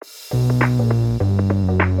Right,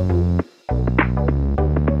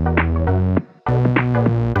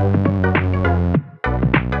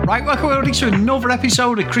 welcome everybody to another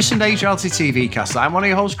episode of Chris and Dave's Reality TV Cast. I'm one of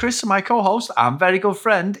your hosts, Chris, and my co-host and very good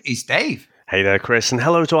friend is Dave. Hey there, Chris, and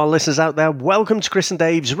hello to our listeners out there. Welcome to Chris and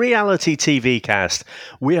Dave's Reality TV Cast.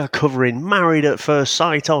 We are covering Married at First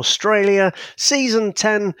Sight Australia, Season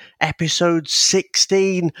 10, Episode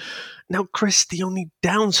 16. Now, Chris, the only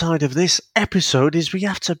downside of this episode is we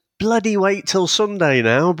have to bloody wait till Sunday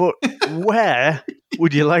now, but where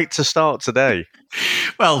would you like to start today?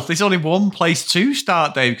 Well, there's only one place to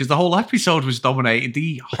start, Dave, because the whole episode was dominated.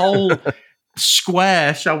 The whole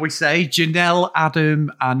square, shall we say, Janelle,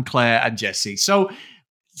 Adam, and Claire and Jesse. So,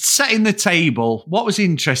 setting the table, what was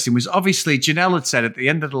interesting was obviously Janelle had said at the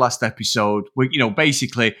end of the last episode,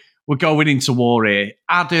 basically, we're going into war here.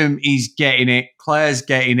 Adam is getting it. Claire's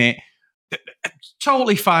getting it.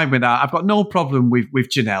 Totally fine with that. I've got no problem with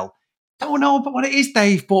Janelle. Don't know but what it is,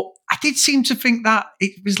 Dave, but I did seem to think that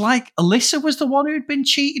it was like Alyssa was the one who had been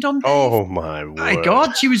cheated on, Dave. Oh, my word. My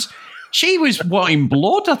God, she was wanting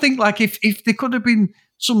blood. I think like if there could have been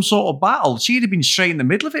some sort of battle, she'd have been straight in the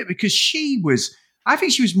middle of it because I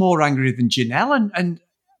think she was more angry than Janelle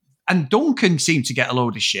and Duncan seemed to get a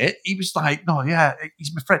load of shit. He was like, no, yeah,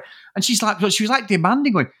 he's my friend. And she was like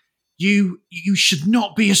demanding, going, you should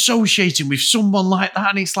not be associating with someone like that.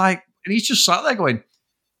 And it's like, and he's just sat there going,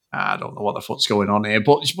 I don't know what the fuck's going on here.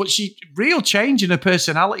 But she real change in her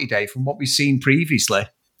personality, Dave, from what we've seen previously.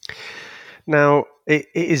 Now, it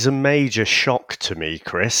is a major shock to me,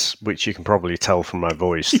 Chris, which you can probably tell from my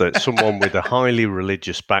voice, that someone with a highly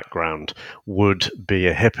religious background would be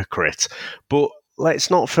a hypocrite. But let's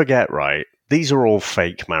not forget, right, these are all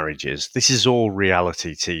fake marriages. This is all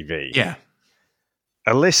reality TV. Yeah.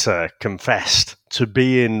 Alyssa confessed to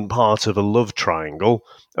being part of a love triangle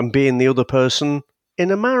and being the other person in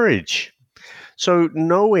a marriage. So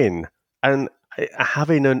knowing and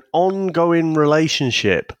having an ongoing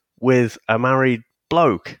relationship with a married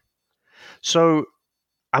bloke. So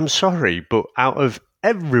I'm sorry, but out of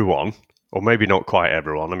everyone, or maybe not quite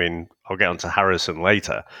everyone, I mean, I'll get onto Harrison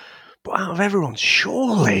later, but out of everyone,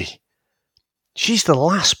 surely she's the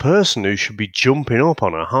last person who should be jumping up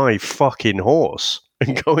on a high fucking horse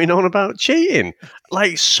and going on about cheating,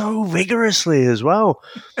 like so vigorously as well.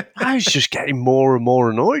 I was just getting more and more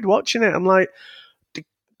annoyed watching it. I'm like,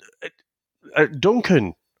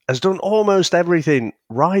 Duncan has done almost everything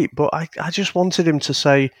right, but I just wanted him to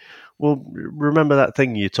say, well, remember that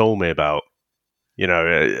thing you told me about?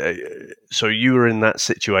 So you were in that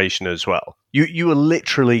situation as well. You were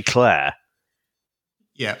literally Claire.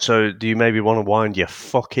 Yeah. So do you maybe want to wind your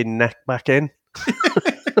fucking neck back in?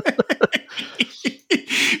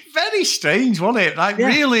 Very strange, wasn't it? Like,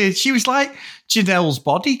 really, she was like Janelle's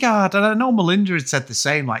bodyguard. And I know Melinda had said the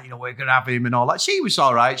same, like, we're going to have him and all that. She was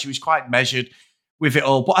all right. She was quite measured with it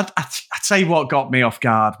all. But I'd tell you what got me off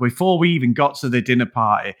guard. Before we even got to the dinner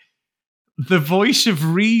party, the voice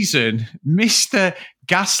of reason, Mr.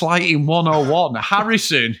 Gaslighting 101,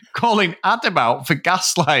 Harrison, calling Adam out for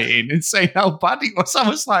gaslighting and saying how bad it was. I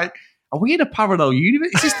was like, are we in a parallel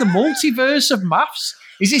universe? Is this the multiverse of maths?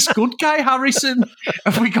 Is this good guy Harrison?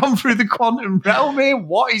 Have we gone through the quantum realm here?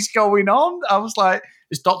 What is going on? I was like,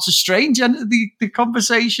 is Doctor Strange entered the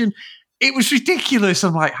conversation? It was ridiculous.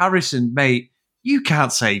 I'm like, Harrison, mate, you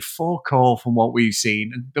can't say fuck all from what we've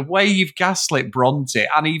seen. And the way you've gaslit Bronte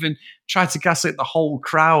and even tried to gaslit the whole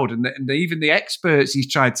crowd and even the experts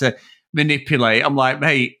he's tried to manipulate. I'm like,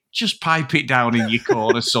 mate, just pipe it down in your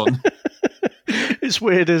corner, son. It's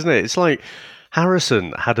weird, isn't it? It's like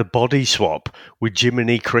Harrison had a body swap with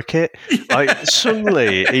Jiminy Cricket. Like,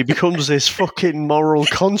 suddenly he becomes this fucking moral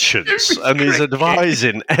conscience and he's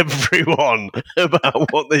advising everyone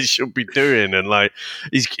about what they should be doing. And like,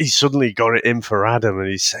 he's suddenly got it in for Adam and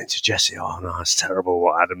he's saying to Jesse, oh no, it's terrible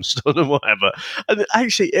what Adam's done and whatever. And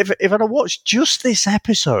actually, if I'd have watched just this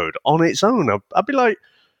episode on its own, I'd be like,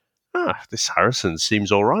 this Harrison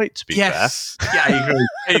seems all right, to be fair. Yeah,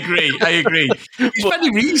 I agree. He's very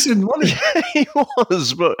reason, wasn't he? He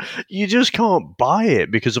was, but you just can't buy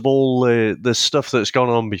it because of all the stuff that's gone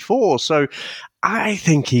on before. So I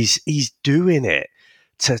think he's doing it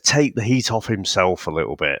to take the heat off himself a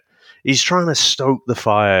little bit. He's trying to stoke the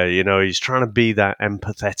fire, he's trying to be that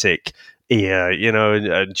empathetic ear,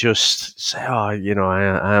 and just say,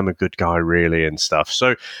 I am a good guy, really, and stuff.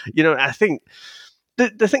 So, I think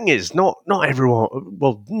the thing is, not everyone,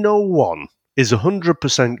 well, no one is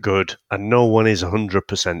 100% good and no one is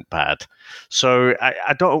 100% bad. So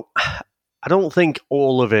I don't think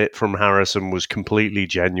all of it from Harrison was completely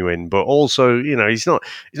genuine, but also, he's not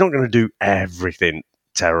going to do everything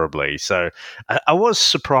terribly. So I was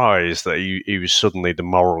surprised that he was suddenly the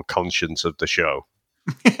moral conscience of the show.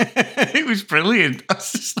 It was brilliant. I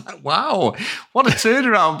was just like, wow, what a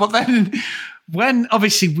turnaround. But then when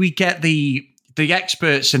obviously we get the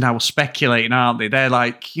experts are now speculating, aren't they? They're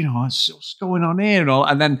like, what's going on here?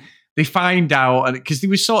 And then they find out, and because they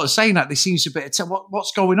were sort of saying that, there seems a bit of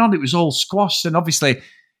what's going on. It was all squashed. And obviously,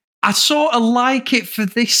 I sort of like it for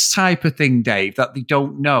this type of thing, Dave, that they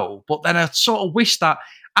don't know. But then I sort of wish that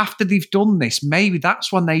after they've done this, maybe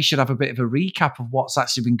that's when they should have a bit of a recap of what's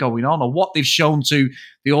actually been going on or what they've shown to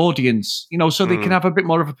the audience, so they can have a bit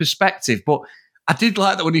more of a perspective. But I did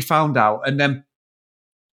like that when he found out. And then,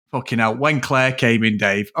 fucking hell, when Claire came in,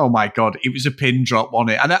 Dave, oh my God, it was a pin drop on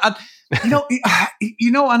it. And I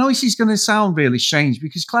know this is going to sound really strange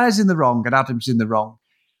because Claire's in the wrong and Adam's in the wrong.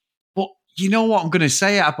 But you know what I'm going to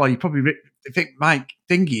say, Abba? You probably think Mike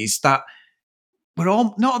Thingy is that we're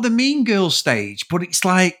all not at the Mean Girls stage, but it's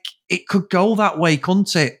like it could go that way,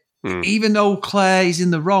 couldn't it? Even though Claire is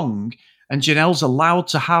in the wrong and Janelle's allowed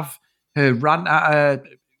to have her rant at her,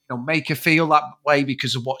 make her feel that way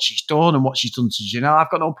because of what she's done and what she's done to Janelle.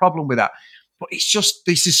 I've got no problem with that. But it's just,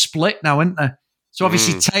 this is split now, isn't there? So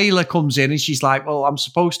obviously Taylor comes in and she's like, well, I'm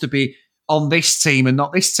supposed to be on this team and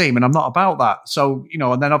not this team, and I'm not about that. So,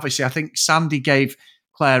 and then obviously I think Sandy gave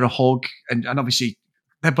Claire a hug and obviously,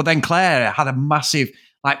 but then Claire had a massive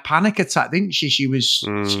panic attack, didn't she? She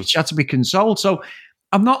had to be consoled. So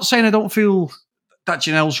I'm not saying I don't feel that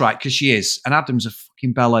Janelle's right because she is, and Adam's a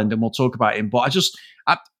fucking bellend, and we'll talk about him. But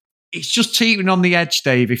it's just teetering on the edge,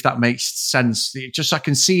 Dave, if that makes sense. I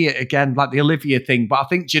can see it again, like the Olivia thing. But I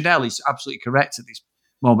think Janelle is absolutely correct at this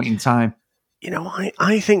moment in time.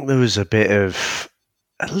 I think there was a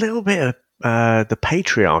little bit of the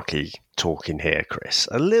patriarchy talking here, Chris.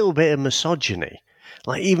 A little bit of misogyny,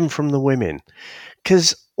 even from the women.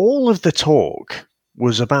 Because all of the talk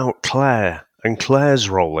was about Claire and Claire's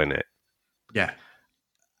role in it. Yeah.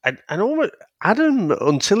 And almost Adam,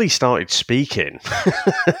 until he started speaking,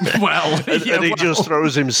 and he just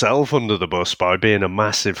throws himself under the bus by being a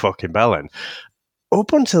massive fucking bellend.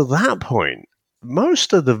 Up until that point,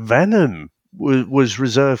 most of the venom was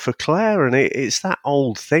reserved for Claire, and it's that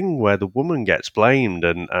old thing where the woman gets blamed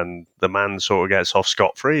and the man sort of gets off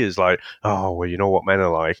scot-free. Is like, oh, well, you know what men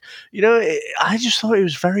are like. I just thought it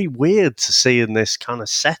was very weird to see in this kind of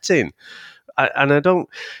setting. I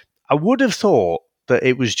would have thought that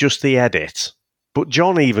it was just the edit, but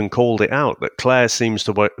John even called it out that Claire seems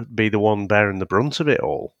to be the one bearing the brunt of it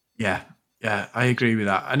all. Yeah, I agree with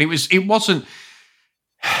that. And it wasn't.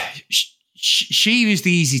 She was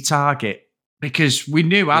the easy target because we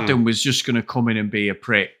knew Adam was just going to come in and be a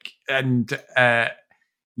prick, and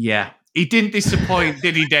he didn't disappoint,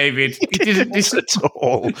 did he, David? He didn't at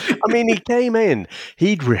all. I mean, he came in,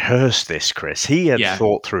 he'd rehearsed this, Chris. He had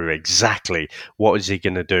thought through exactly what is he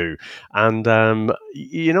going to do. And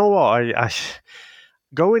you know what? I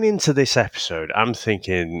going into this episode, I'm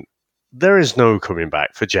thinking there is no coming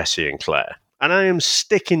back for Jesse and Claire. And I am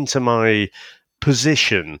sticking to my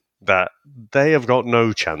position that they have got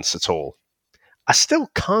no chance at all. I still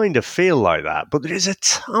kind of feel like that, but there is a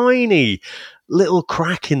tiny little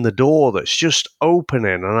crack in the door that's just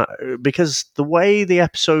opening, and because the way the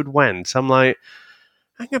episode went, I'm like,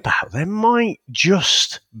 hang about, there might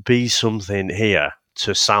just be something here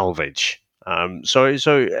to salvage. So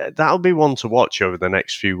that'll be one to watch over the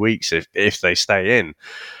next few weeks if they stay in.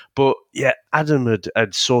 But yeah, Adam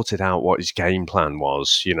had sorted out what his game plan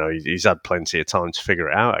was. He's had plenty of time to figure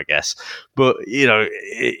it out, I guess. But,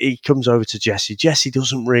 he comes over to Jesse. Jesse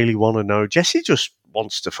doesn't really want to know. Jesse just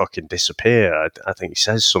wants to fucking disappear. I think he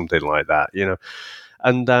says something like that,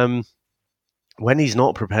 And when he's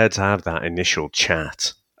not prepared to have that initial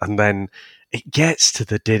chat, and then it gets to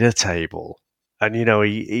the dinner table, and,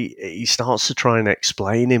 he starts to try and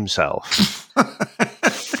explain himself.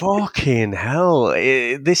 Fucking hell.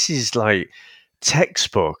 This is like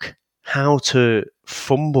textbook how to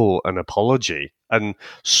fumble an apology and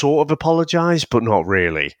sort of apologize, but not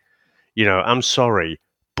really. I'm sorry,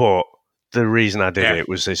 but the reason I did it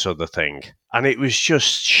was this other thing. And it was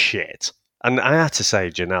just shit. And I had to say,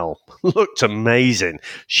 Janelle looked amazing.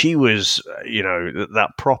 She was,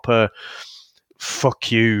 that proper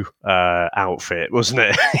fuck you outfit, wasn't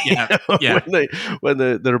it? Yeah. when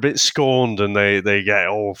they're a bit scorned and they get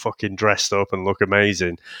all fucking dressed up and look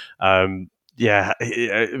amazing. But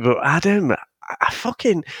Adam,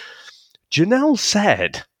 Janelle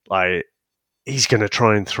said he's going to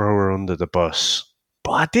try and throw her under the bus,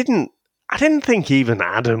 but I didn't think even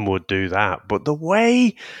Adam would do that. But the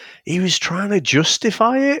way he was trying to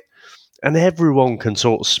justify it, and everyone can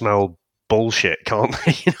sort of smell bullshit, can't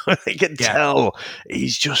they? They can tell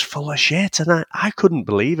he's just full of shit, and I couldn't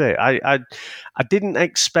believe it. I didn't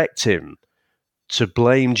expect him to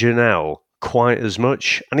blame Janelle quite as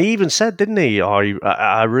much, and he even said, didn't he?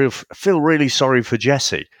 I feel really sorry for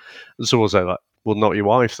Jessie, and someone said like, well, not your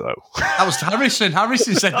wife, though. That was Harrison.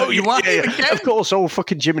 Harrison said, not your wife again. Of course, old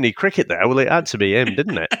fucking Jiminy Cricket there. Well, it had to be him,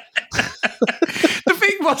 didn't it? The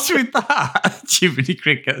thing was with that, Jiminy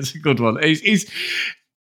Cricket, that's a good one, is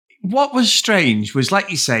what was strange was, like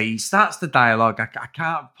you say, he starts the dialogue. I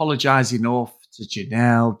can't apologise enough to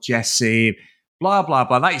Janelle, Jessie, blah, blah,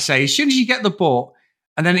 blah. Like you say, as soon as you get the butt,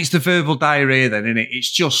 and then it's the verbal diarrhea then, isn't it?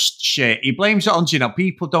 It's just shit. He blames it on Janelle.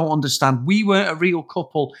 People don't understand. We weren't a real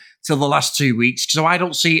couple till the last 2 weeks, so I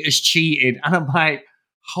don't see it as cheating. And I'm like,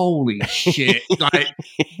 holy shit. Like,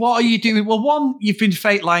 what are you doing? Well, one, you've been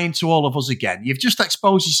fake lying to all of us again. You've just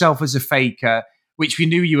exposed yourself as a faker, which we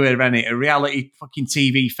knew you were, a reality fucking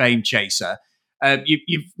TV fame chaser.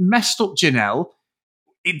 You've messed up Janelle.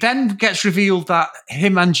 It then gets revealed that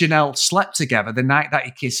him and Janelle slept together the night that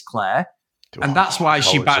he kissed Claire. And that's why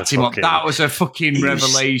she backed him up. That was a fucking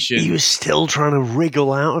revelation. He was still trying to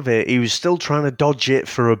wriggle out of it. He was still trying to dodge it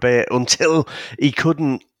for a bit until he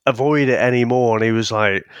couldn't avoid it anymore. And he was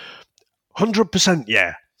like, 100%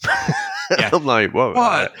 yeah. I'm like,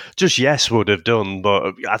 whoa. Just yes would have done.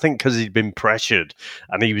 But I think because he'd been pressured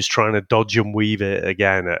and he was trying to dodge and weave it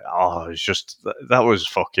again. It's just, that was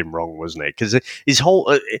fucking wrong, wasn't it? Because his whole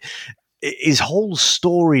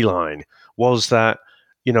storyline was that,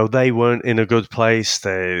 they weren't in a good place.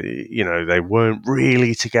 They weren't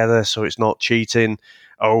really together, so it's not cheating.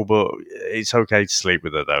 Oh, but it's okay to sleep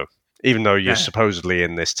with her, though, even though you're supposedly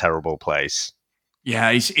in this terrible place.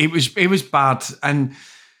 Yeah, it was bad. And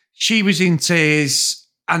she was in tears.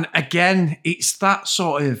 And again, it's that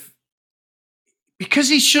sort of, because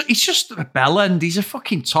he's just a bellend. He's a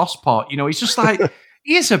fucking tosspot. He's just like,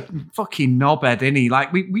 he is a fucking knobhead, isn't he?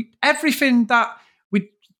 Like, we everything that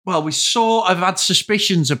we sort of had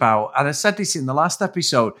suspicions about, and I said this in the last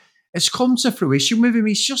episode, has come to fruition with him.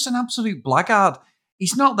 He's just an absolute blackguard.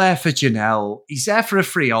 He's not there for Janelle. He's there for a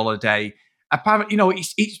free holiday. Apparently,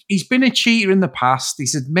 he's been a cheater in the past.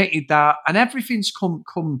 He's admitted that, and everything's come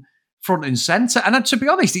front and centre. And to be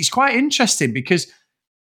honest, it's quite interesting because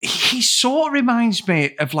he sort of reminds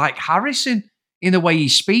me of like Harrison in the way he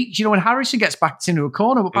speaks. When Harrison gets backed into a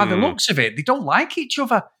corner, but by the looks of it, they don't like each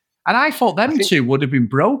other. And I thought them two would have been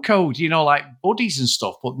bro code, like buddies and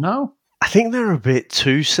stuff, but no. I think they're a bit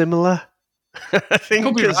too similar. I think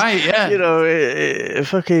could be right, yeah.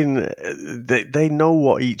 They know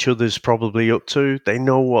what each other's probably up to. They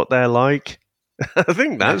know what they're like. I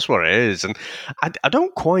think that's what it is. And I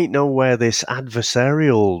don't quite know where this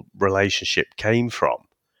adversarial relationship came from.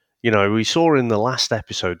 We saw in the last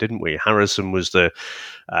episode, didn't we? Harrison was the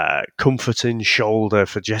comforting shoulder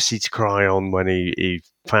for Jessie to cry on when he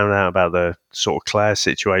found out about the sort of Claire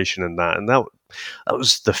situation and that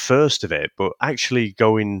was the first of it. But actually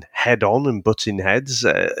going head on and butting heads,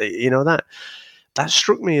 that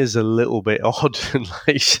struck me as a little bit odd. And like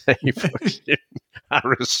you say,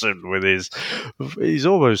 Harrison with he's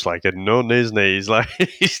almost like a nun, isn't he? He's like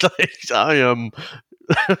I am.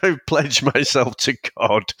 I pledge myself to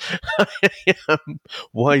God. I am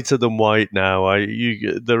whiter than white now.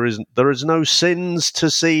 There is no sins to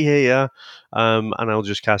see here, and I'll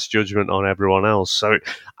just cast judgment on everyone else. So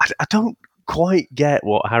I don't quite get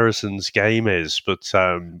what Harrison's game is, but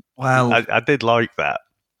I did like that.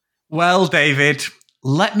 Well, David,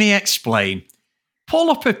 let me explain. Pull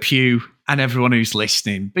up a pew and everyone who's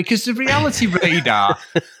listening, because the Reality Radar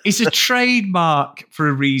is a trademark for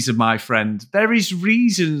a reason, my friend. There is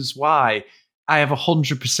reasons why I have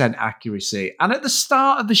 100% accuracy. And at the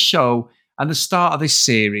start of the show and the start of this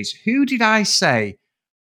series, who did I say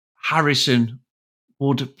Harrison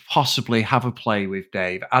would possibly have a play with,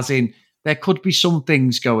 Dave? As in, there could be some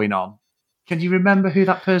things going on. Can you remember who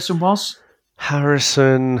that person was?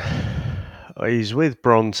 Harrison, he's with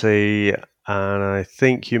Bronte. And I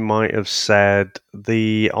think you might have said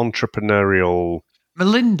the entrepreneurial...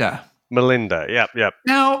 Melinda, yep.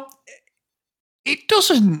 Now, it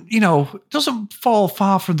doesn't fall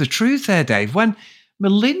far from the truth there, Dave. When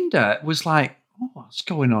Melinda was like, what's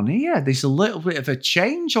going on here? There's a little bit of a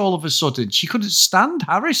change all of a sudden. She couldn't stand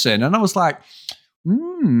Harrison. And I was like,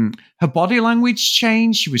 her body language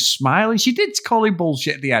changed. She was smiling. She did call him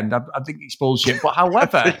bullshit at the end. I think it's bullshit. But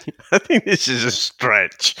however... I think this is a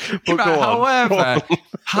stretch. But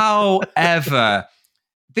however,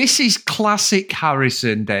 this is classic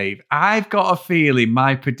Harrison, Dave. I've got a feeling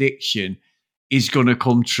my prediction is going to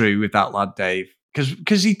come true with that lad, Dave.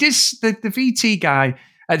 Because he did... The VT guy...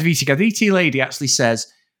 the VT lady actually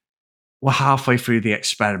says, we're halfway through the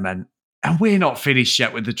experiment. And we're not finished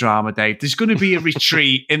yet with the drama, Dave. There's going to be a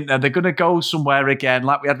retreat, isn't there? They're going to go somewhere again,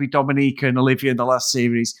 like we had with Dominica and Olivia in the last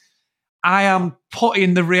series. I am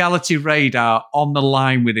putting the reality radar on the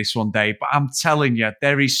line with this one, Dave, but I'm telling you,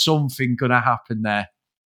 there is something going to happen there.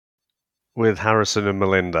 With Harrison and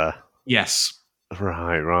Melinda? Yes.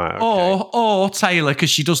 Right. Okay. Or Taylor,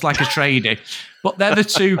 because she does like a tradie. But they're the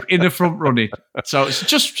two in the front running. So it's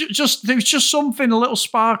just there was just something, a little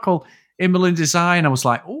sparkle in Melinda's eye, and I was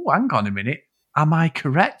like, oh, hang on a minute. Am I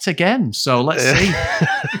correct again? So let's see.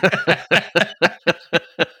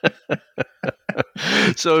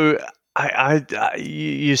 So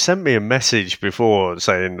you sent me a message before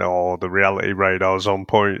saying, "Oh, the reality radar's on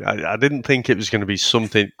point." I didn't think it was going to be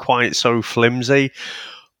something quite so flimsy.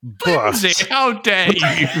 Flimsy? How dare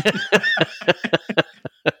you?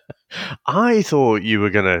 I thought you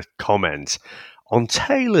were going to comment on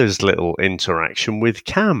Taylor's little interaction with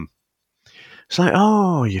Cam. It's like,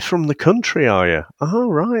 oh, you're from the country, are you? Oh,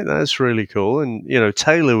 right, that's really cool. And,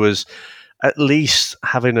 Taylor was at least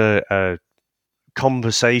having a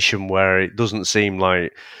conversation where it doesn't seem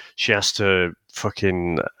like she has to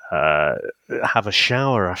fucking have a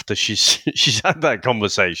shower after she's had that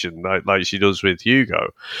conversation like she does with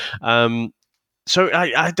Hugo. So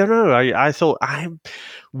I don't know. I thought, I'm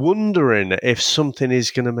wondering if something is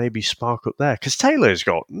going to maybe spark up there, because Taylor's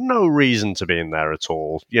got no reason to be in there at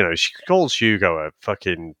all. She calls Hugo a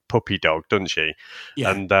fucking puppy dog, doesn't she? Yeah.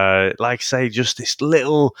 And like I say, just this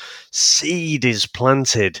little seed is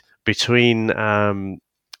planted between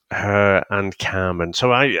her and Cam. And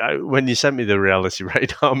so I when you sent me the reality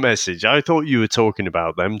radar message, I thought you were talking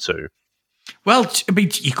about them too. Well, I mean,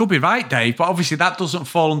 you could be right, Dave, but obviously that doesn't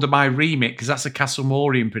fall under my remit because that's a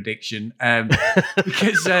Castlemorian prediction.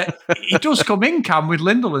 Because he does come in, Cam, with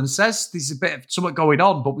Lyndall and says there's a bit of something going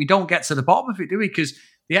on, but we don't get to the bottom of it, do we? Because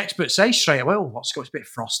the experts say straight away, oh, it's a bit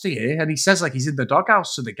frosty here. And he says like he's in the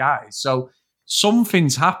doghouse to the guys. So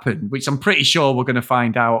something's happened, which I'm pretty sure we're going to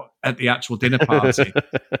find out at the actual dinner party.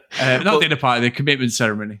 Dinner party, the commitment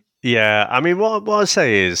ceremony. Yeah, I mean, what I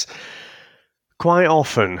say is, quite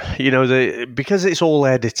often, because it's all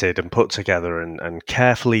edited and put together and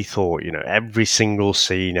carefully thought, every single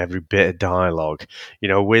scene, every bit of dialogue,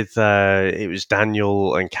 with, it was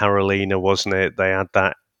Daniel and Carolina, wasn't it? They had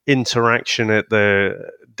that interaction at the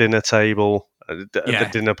dinner table, at the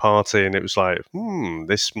dinner party, and it was like,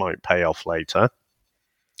 this might pay off later.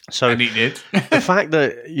 So and it did. The fact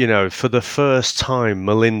that, for the first time,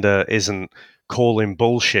 Melinda isn't calling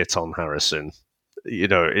bullshit on Harrison,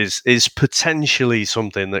 is potentially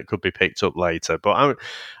something that could be picked up later. But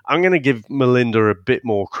I'm going to give Melinda a bit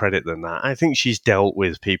more credit than that. I think she's dealt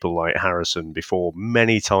with people like Harrison before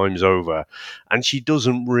many times over, and she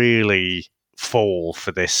doesn't really fall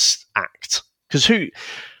for this act. Because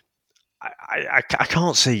I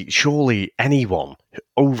can't see surely anyone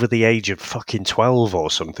over the age of fucking 12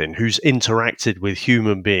 or something who's interacted with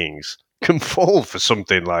human beings can fall for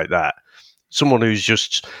something like that. Someone who's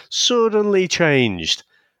just suddenly changed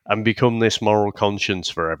and become this moral conscience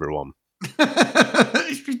for everyone.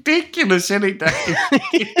 It's ridiculous, isn't it,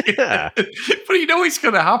 Dave? Yeah. But it's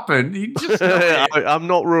going to happen. I'm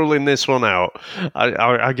not ruling this one out.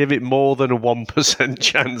 I give it more than a 1%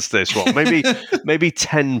 chance, this one. Maybe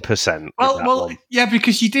 10%. Well, yeah,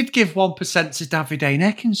 because you did give 1% to Davide and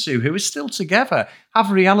Ekin-Su, who are still together,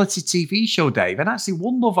 have a reality TV show, Dave, and actually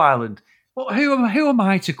won Love Island. Well, who am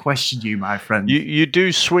I to question you, my friend? You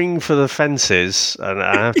do swing for the fences, and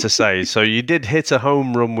I have to say, so you did hit a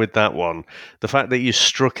home run with that one. The fact that you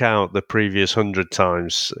struck out the previous 100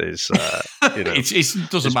 times is, it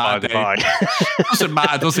doesn't matter. It doesn't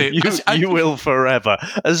matter, does it? You will forever.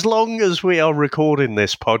 As long as we are recording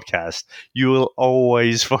this podcast, you will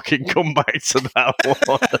always fucking come back to that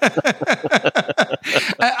one.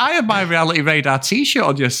 I had my Reality Radar t-shirt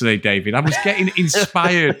on yesterday, David. I was getting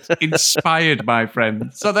inspired, my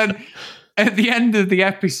friend. So then at the end of the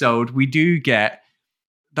episode, we do get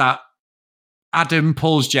that Adam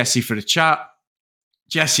pulls Jesse for a chat.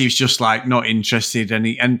 Jesse's just like not interested.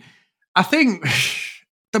 And I think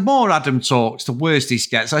the more Adam talks, the worse this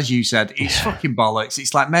gets. As you said, it's fucking bollocks.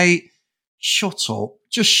 It's like, mate, shut up.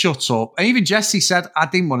 Just shut up. And even Jesse said, I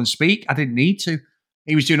didn't want to speak. I didn't need to.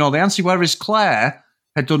 He was doing all the answering, whereas Claire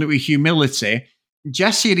had done it with humility.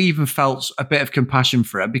 Jesse had even felt a bit of compassion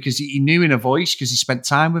for her because he knew in her voice, because he spent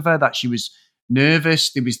time with her, that she was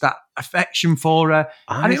nervous. There was that affection for her.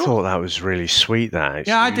 I thought that was really sweet, that.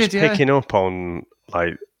 Actually. Yeah, I did, picking up on,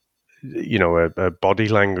 like, her body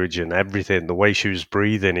language and everything, the way she was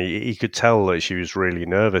breathing. He could tell that she was really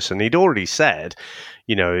nervous. And he'd already said,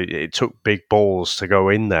 it took big balls to go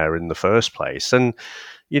in there in the first place. And,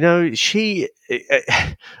 I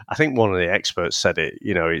think one of the experts said it,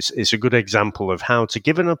 it's a good example of how to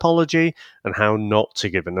give an apology and how not to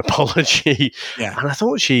give an apology. Yeah. And I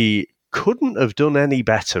thought she couldn't have done any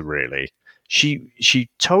better, really. She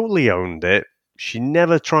totally owned it. She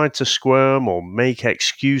never tried to squirm or make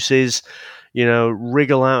excuses,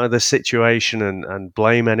 wriggle out of the situation and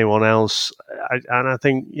blame anyone else. And I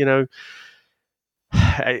think,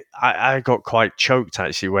 I got quite choked,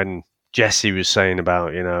 actually, when Jessie was saying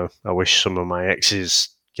about, I wish some of my exes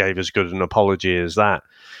gave as good an apology as that.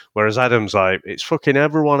 Whereas Adam's like, it's fucking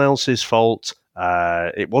everyone else's fault.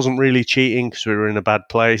 It wasn't really cheating because we were in a bad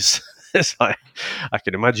place. It's like, I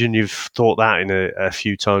can imagine you've thought that in a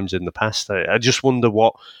few times in the past. I just wonder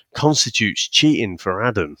what constitutes cheating for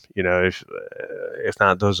Adam, if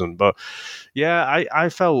that doesn't. But yeah, I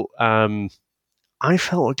felt a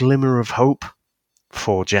glimmer of hope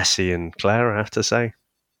for Jessie and Claire, I have to say.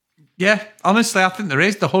 Yeah, honestly, I think there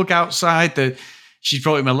is. The hug outside, she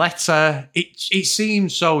wrote him a letter. It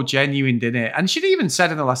seemed so genuine, didn't it? And she'd even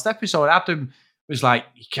said in the last episode, Adam was like,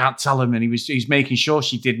 you can't tell him, and he's making sure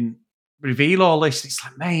she didn't reveal all this. It's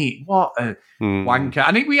like, mate, what a wanker.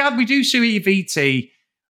 And we do see EVT.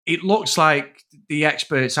 It looks like the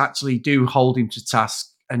experts actually do hold him to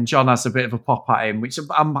task, and John has a bit of a pop at him, which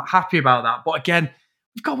I'm happy about that. But again,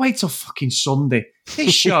 we've got to wait till fucking Sunday.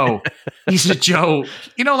 This show is a joke.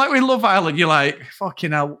 Like with Love Island, you're like,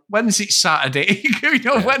 fucking hell, when's it Saturday?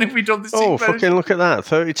 When have we done this? Oh, fucking look at that.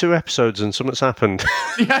 32 episodes and something's happened.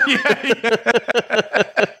 Yeah.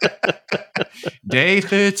 Day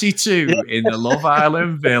 32 in the Love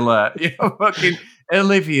Island villa. Fucking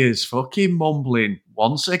Olivia's fucking mumbling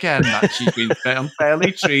once again that she's been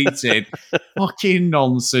unfairly treated. Fucking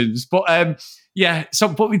nonsense. But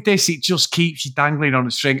but with this, it just keeps you dangling on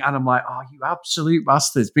a string. And I'm like, oh, you absolute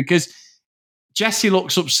bastards. Because Jessie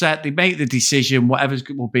looks upset. They make the decision. Whatever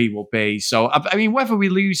will be. So, I mean, whether we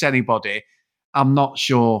lose anybody, I'm not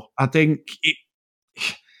sure. I think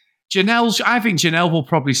Janelle will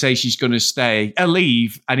probably say she's going to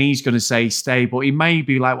leave, and he's going to say stay. But he may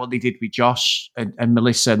be like what they did with Josh and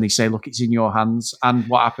Melissa, and they say, look, it's in your hands. And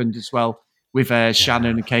what happened as well with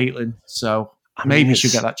Shannon and Caitlin. So maybe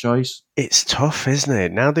she'll get that choice. It's tough, isn't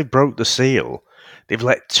it? Now they've broke the seal. They've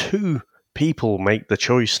let two people make the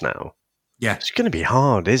choice now. Yeah. It's going to be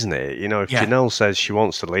hard, isn't it? If Janelle says she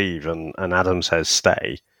wants to leave and Adam says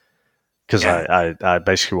stay, because I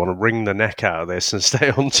basically want to wring the neck out of this and stay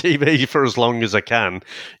on TV for as long as I can.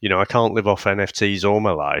 I can't live off NFTs all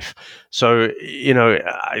my life. So,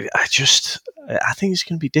 I think it's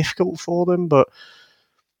going to be difficult for them, but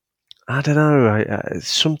I don't know.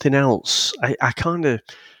 Something else.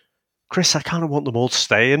 Chris, I kind of want them all to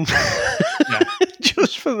stay in. Yeah.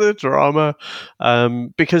 Just for the drama.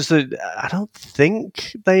 Because I don't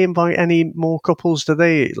think they invite any more couples, do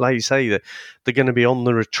they? Like you say, that they're going to be on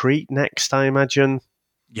the retreat next, I imagine,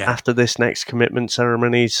 after this next commitment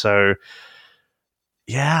ceremony. So,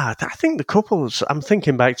 yeah, I think the couples, I'm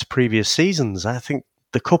thinking back to previous seasons, I think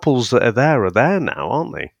the couples that are there now,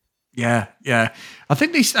 aren't they? Yeah. I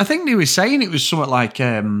think they were saying it was something like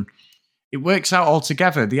it works out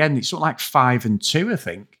altogether. At the end, it's something like 5 and 2, I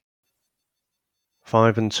think.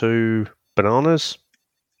 5 and 2 bananas,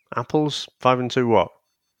 apples. 5 and 2 what?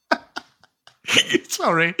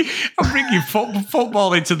 Sorry, I'm bringing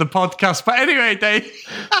football into the podcast. But anyway, Dave.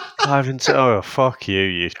 5 and 2. Oh, fuck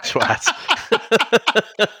you twat.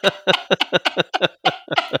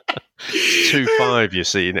 2-5, you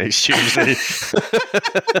see, next Tuesday.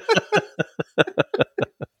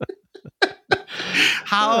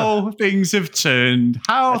 How things have turned.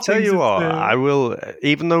 I tell you what, I will,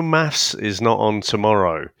 even though maths is not on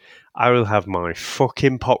tomorrow, I will have my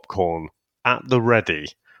fucking popcorn at the ready,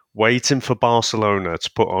 waiting for Barcelona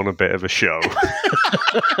to put on a bit of a show.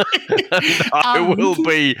 I will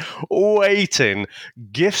be waiting,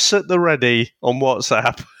 gifts at the ready on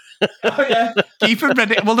WhatsApp. Oh, yeah. Keep them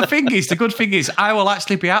ready. Well, the good thing is, I will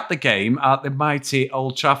actually be at the game at the mighty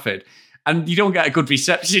Old Trafford. And you don't get a good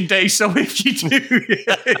reception day, so if you do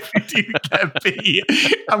get beat,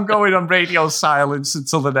 I'm going on radio silence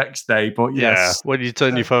until the next day. But yes, when you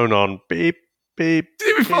turn your phone on, beep, beep. Turn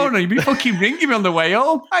your phone on, you'd be fucking ringing me on the way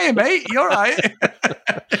home. Hiya, mate, you all right?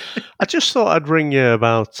 I just thought I'd ring you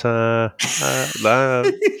about something,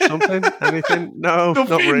 anything. No, nothing,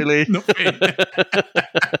 not really. Nothing.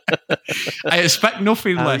 I expect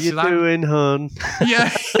nothing How less. How you doing, hon?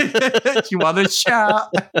 Yeah. Do you want to chat?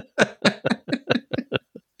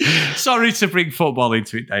 Sorry to bring football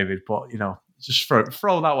into it, David, but, just throw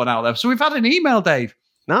that one out there. So we've had an email, Dave.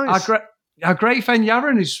 Nice. Our great friend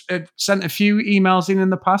Yaron has sent a few emails in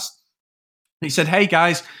the past. He said, "Hey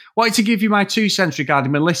guys, wanted to give you my 2 cents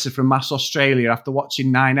regarding Melissa from Mass Australia after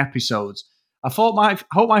watching 9 episodes. I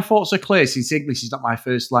hope my thoughts are clear since English is not my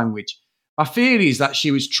first language. My theory is that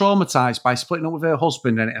she was traumatized by splitting up with her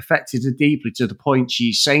husband and it affected her deeply to the point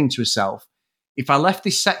she's saying to herself, if I left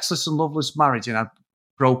this sexless and loveless marriage and I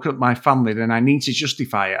broke up my family, then I need to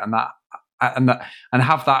justify it and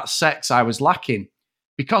have that sex I was lacking.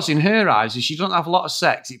 Because in her eyes, if she doesn't have a lot of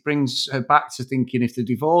sex, it brings her back to thinking if the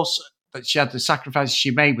divorce that she had, the sacrifices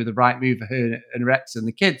she made with the right move for her and her ex and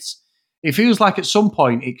the kids. It feels like at some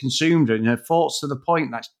point it consumed her and her thoughts to the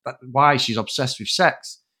point that's why she's obsessed with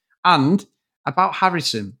sex. And about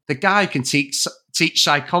Harrison, the guy can teach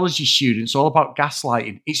psychology students all about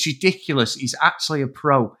gaslighting. It's ridiculous. He's actually a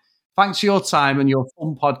pro. Thanks for your time and your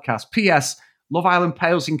fun podcast. P.S. Love Island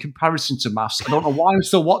pales in comparison to Maths. I don't know why I'm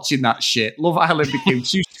still watching that shit. Love Island became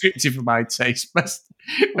too scripted for my taste.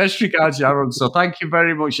 Best regards, Sharon. So thank you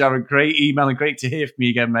very much, Sharon. Great email and great to hear from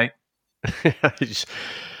you again, mate.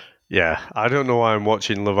 Yeah, I don't know why I'm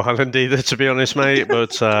watching Love Island either, to be honest, mate.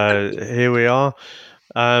 But here we are.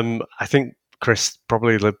 I think, Chris,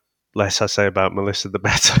 probably the less I say about Melissa, the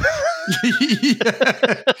better.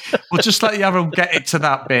 Yeah. We'll just let Sharon get it to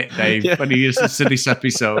that bit, Dave, when he listens to this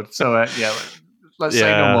episode. So, let's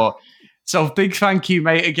say no more. So big thank you,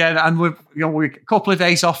 mate, again. And we're a couple of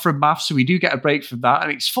days off from Maths, so we do get a break from that.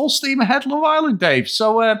 And it's full steam ahead, Love Island, Dave.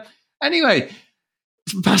 So anyway,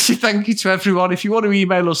 massive thank you to everyone. If you want to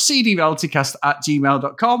email us,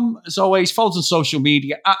 cdrealitycast@gmail.com. As always, follow us on social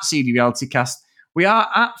media @cdrealitycast. We are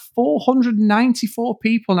at 494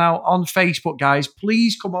 people now on Facebook, guys.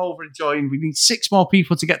 Please come over and join. We need 6 more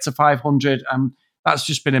people to get to 500. And that's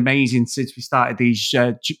just been amazing since we started these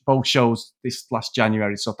both shows this last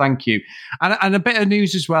January. So thank you. And a bit of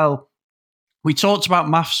news as well. We talked about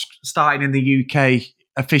Maths starting in the UK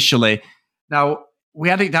officially. Now, we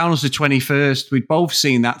had it down as the 21st. We'd both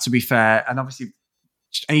seen that, to be fair. And obviously,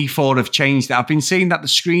 A4 have changed it. I've been seeing that the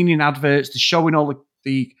screening adverts, they're showing all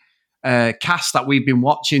the cast that we've been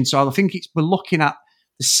watching. So I think we're looking at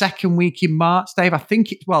the second week in March, Dave. I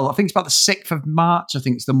think it's about the 6th of March. I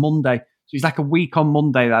think it's the Monday. So it's like a week on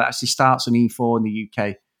Monday that actually starts on E4 in the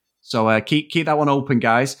UK. So keep that one open,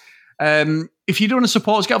 guys. If you do want to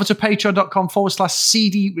support us, get over to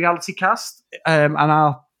patreon.com/CD Realitycast. And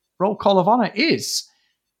our roll call of honour is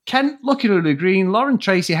Kent, Lucky Lulu Green, Lauren,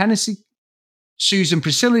 Tracy, Hennessy, Susan,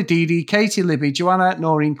 Priscilla, Dee Dee, Katie, Libby, Joanna,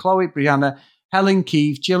 Noreen, Chloe, Brianna, Helen,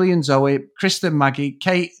 Keith, Gillian, Zoe, Kristen, Maggie,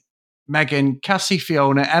 Kate, Megan, Cassie,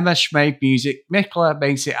 Fiona, Emma, Schmaid, Music, Nicola,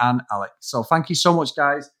 Macy, and Alex. So thank you so much,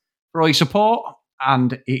 guys, for all your support.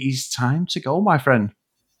 And it is time to go, my friend.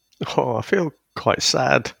 Oh, I feel quite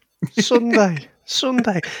sad. Sunday.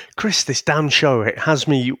 Chris, this damn show, it has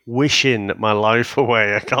me wishing my life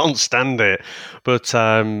away. I can't stand it. But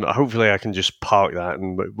hopefully I can just park that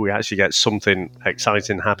and we actually get something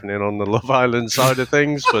exciting happening on the Love Island side of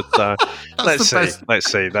things. But let's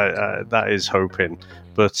see. That is hoping.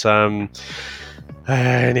 But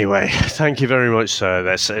anyway, thank you very much, sir.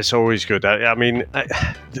 It's always good. I mean,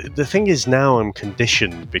 the thing is now I'm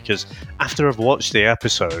conditioned because after I've watched the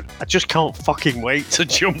episode, I just can't fucking wait to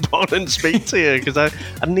jump on and speak to you because I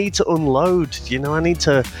need to unload. I need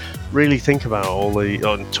to really think about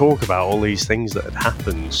and talk about all these things that had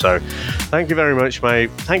happened. So thank you very much,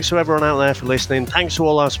 mate. Thanks to everyone out there for listening. Thanks to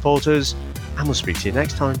all our supporters, and we'll speak to you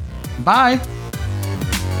next time. Bye.